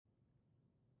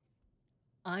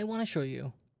I want to show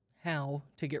you how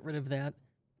to get rid of that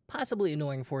possibly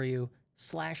annoying for you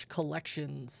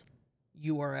 /collections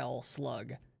URL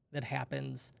slug that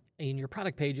happens in your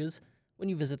product pages when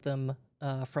you visit them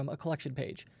from a collection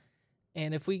page.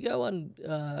 And if we go on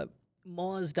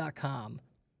moz.com,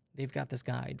 they've got this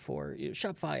guide for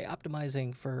Shopify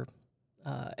optimizing for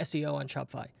SEO on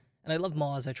Shopify. And I love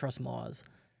Moz. I trust Moz.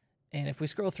 And if we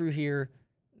scroll through here,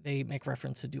 they make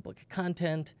reference to duplicate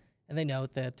content, and they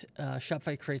note that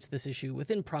Shopify creates this issue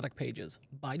within product pages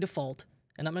by default.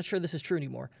 And I'm not sure this is true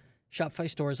anymore. Shopify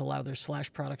stores allow their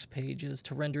 /products pages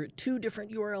to render two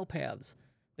different URL paths: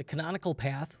 the canonical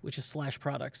path, which is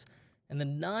 /products, and the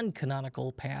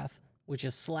non-canonical path, which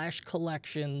is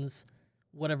 /collections,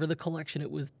 whatever the collection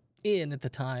it was in at the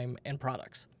time, and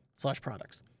products,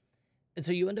 /products. And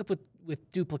so you end up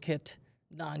with duplicate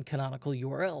non-canonical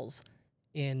URLs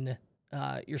in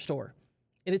your store.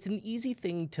 And it's an easy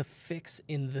thing to fix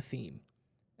in the theme.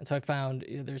 And so I found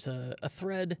there's a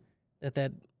thread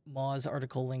that Moz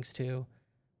article links to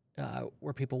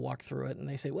where people walk through it and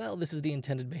they say, well, this is the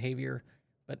intended behavior,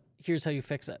 but here's how you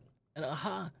fix it. And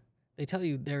they tell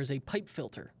you there's a pipe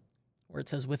filter where it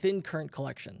says within current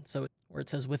collection. So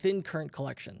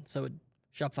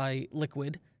Shopify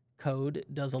Liquid code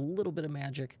does a little bit of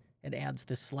magic and adds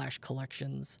this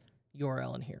 /collections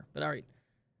URL in here. But all right,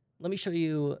 let me show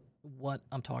you what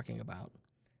I'm talking about.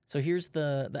 So here's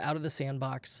the out of the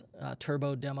sandbox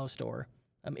turbo demo store.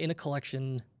 I'm in a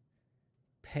collection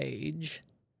page,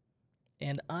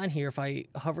 and on here, if I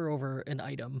hover over an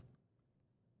item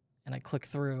and I click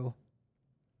through,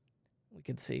 we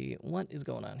can see what is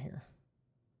going on here.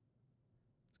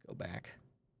 Let's go back.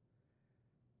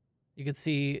 You can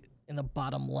see in the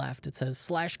bottom left, it says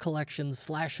 /collections,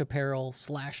 /apparel,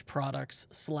 /products,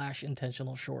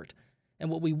 /intentional short. And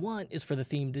what we want is for the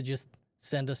theme to just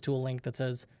send us to a link that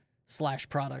says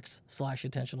 /products,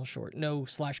 /intentional short, no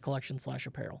 /collection,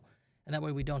 /apparel. And that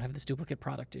way we don't have this duplicate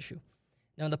product issue.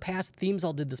 Now in the past, themes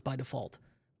all did this by default,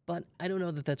 but I don't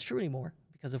know that that's true anymore,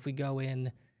 because if we go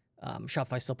in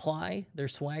Shopify Supply, their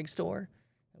swag store,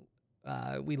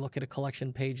 we look at a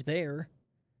collection page there,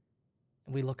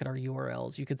 and we look at our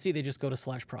URLs, you can see they just go to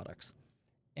 /products.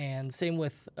 And same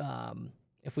with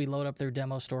if we load up their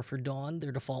demo store for Dawn,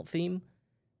 their default theme,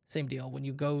 same deal. When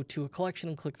you go to a collection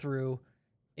and click through,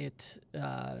 it,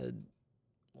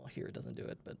 well, here it doesn't do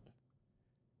it, but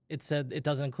it said it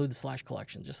doesn't include the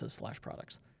 /collection, just says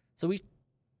 /products. So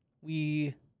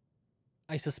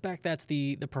I suspect that's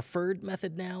the preferred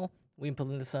method now. We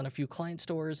implemented this on a few client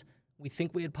stores. We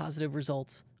think we had positive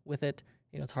results with it.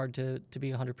 It's hard to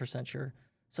be 100% sure.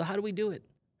 So how do we do it?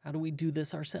 How do we do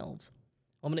this ourselves?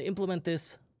 Well, I'm going to implement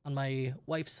this on my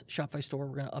wife's Shopify store.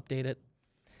 We're going to update it.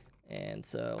 And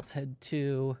so let's head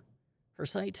to her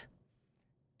site.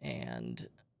 And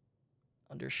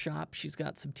under shop, she's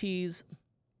got some tees,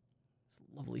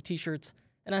 lovely t-shirts.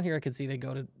 And on here, I can see they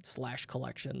go to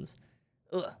 /collections.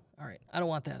 Ugh, all right, I don't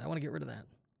want that. I want to get rid of that.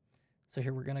 So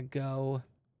here we're going to go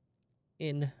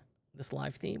in this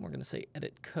live theme. We're going to say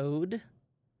edit code.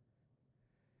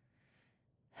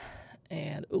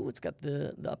 And, oh, it's got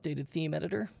the updated theme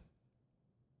editor.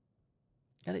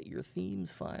 Edit your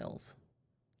themes files.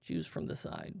 Choose from the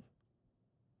side.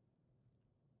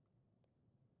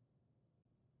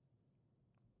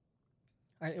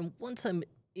 All right, and once I'm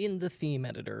in the theme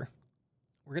editor,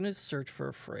 we're going to search for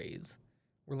a phrase.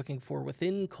 We're looking for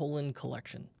within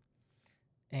 :collection.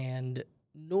 And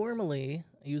normally,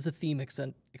 I use a theme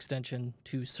extension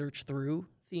to search through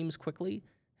themes quickly.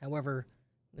 However,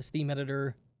 this theme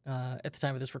editor, at the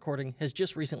time of this recording, has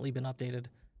just recently been updated,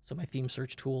 so my theme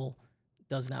search tool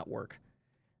does not work.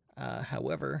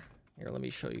 However, here, let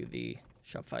me show you the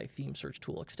Shopify theme search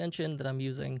tool extension that I'm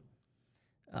using.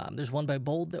 There's one by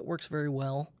Bold that works very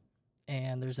well,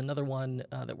 and there's another one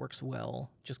that works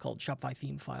well, just called Shopify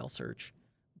Theme File Search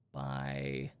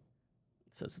by,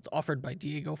 it says it's offered by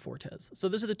Diego Fortes. So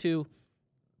those are the two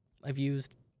I've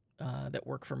used that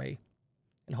work for me,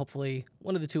 and hopefully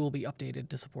one of the two will be updated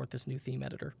to support this new theme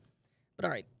editor. But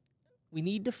all right, we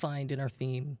need to find in our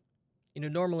theme,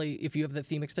 normally if you have the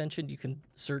theme extension, you can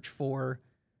search for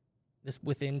this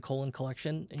within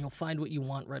 :collection, and you'll find what you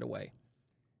want right away.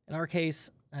 In our case,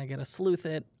 I gotta sleuth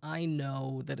it. I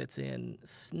know that it's in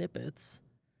snippets,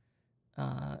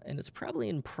 and it's probably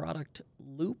in product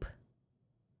loop,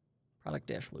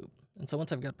 product-loop. And so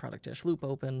once I've got product-loop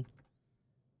open,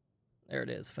 there it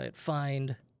is. If I hit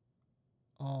find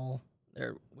all,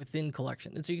 there within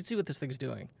collection. And so you can see what this thing's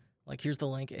doing. Like here's the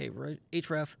link,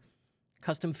 href,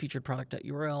 custom featured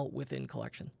product.url within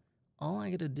collection. All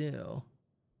I gotta do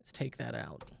is take that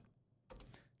out.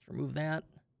 Just remove that,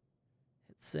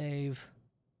 hit save.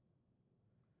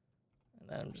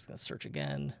 Then I'm just going to search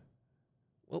again.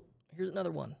 Whoop, here's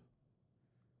another one.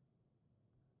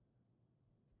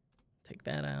 Take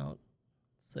that out.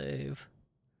 Save.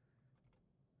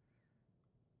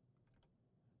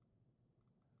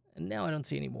 And now I don't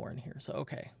see any more in here. So,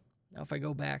 okay. Now if I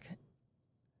go back,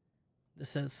 this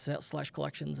says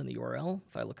 /collections in the URL.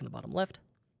 If I look in the bottom left,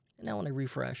 and now when I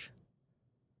refresh,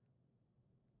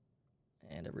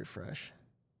 and I refresh,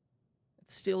 it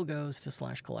still goes to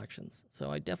 /collections.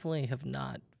 So I definitely have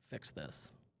not fixed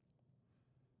this.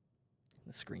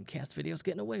 The screencast video is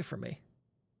getting away from me.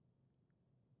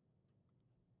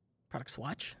 Product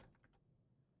swatch.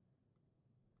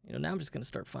 You know, now I'm just going to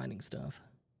start finding stuff.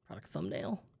 Product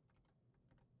thumbnail.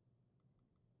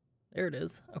 There it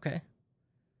is. Okay.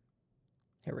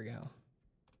 Here we go.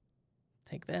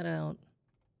 Take that out.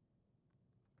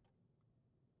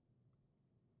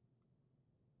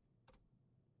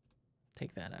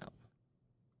 Take that out.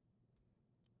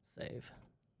 Save.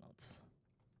 Let's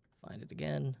find it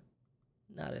again.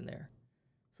 Not in there.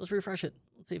 So let's refresh it.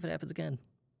 Let's see if it happens again.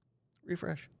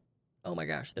 Refresh. Oh my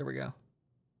gosh, there we go.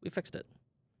 We fixed it.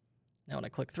 Now when I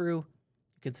click through,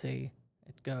 you can see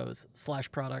it goes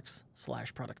 /products,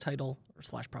 /product title, or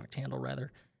 /product handle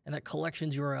rather, and that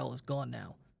collections URL is gone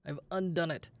now. I've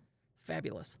undone it.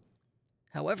 Fabulous.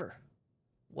 However,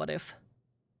 what if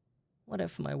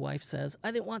my wife says,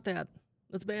 I didn't want that.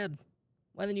 That's bad.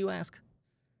 Why didn't you ask?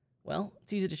 Well,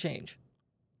 it's easy to change.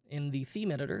 In the theme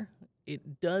editor,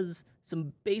 it does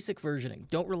some basic versioning.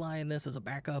 Don't rely on this as a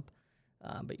backup,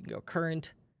 but you can go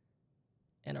current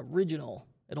and original.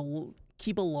 It'll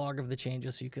keep a log of the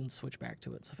changes so you can switch back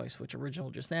to it. So if I switch original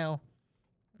just now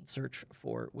and search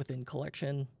for within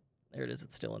collection, there it is.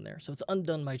 It's still in there. So it's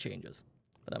undone my changes.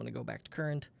 But I'm going to go back to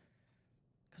current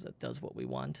because that does what we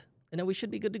want. And now we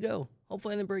should be good to go.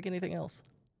 Hopefully I didn't break anything else.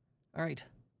 All right.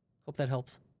 Hope that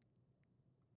helps.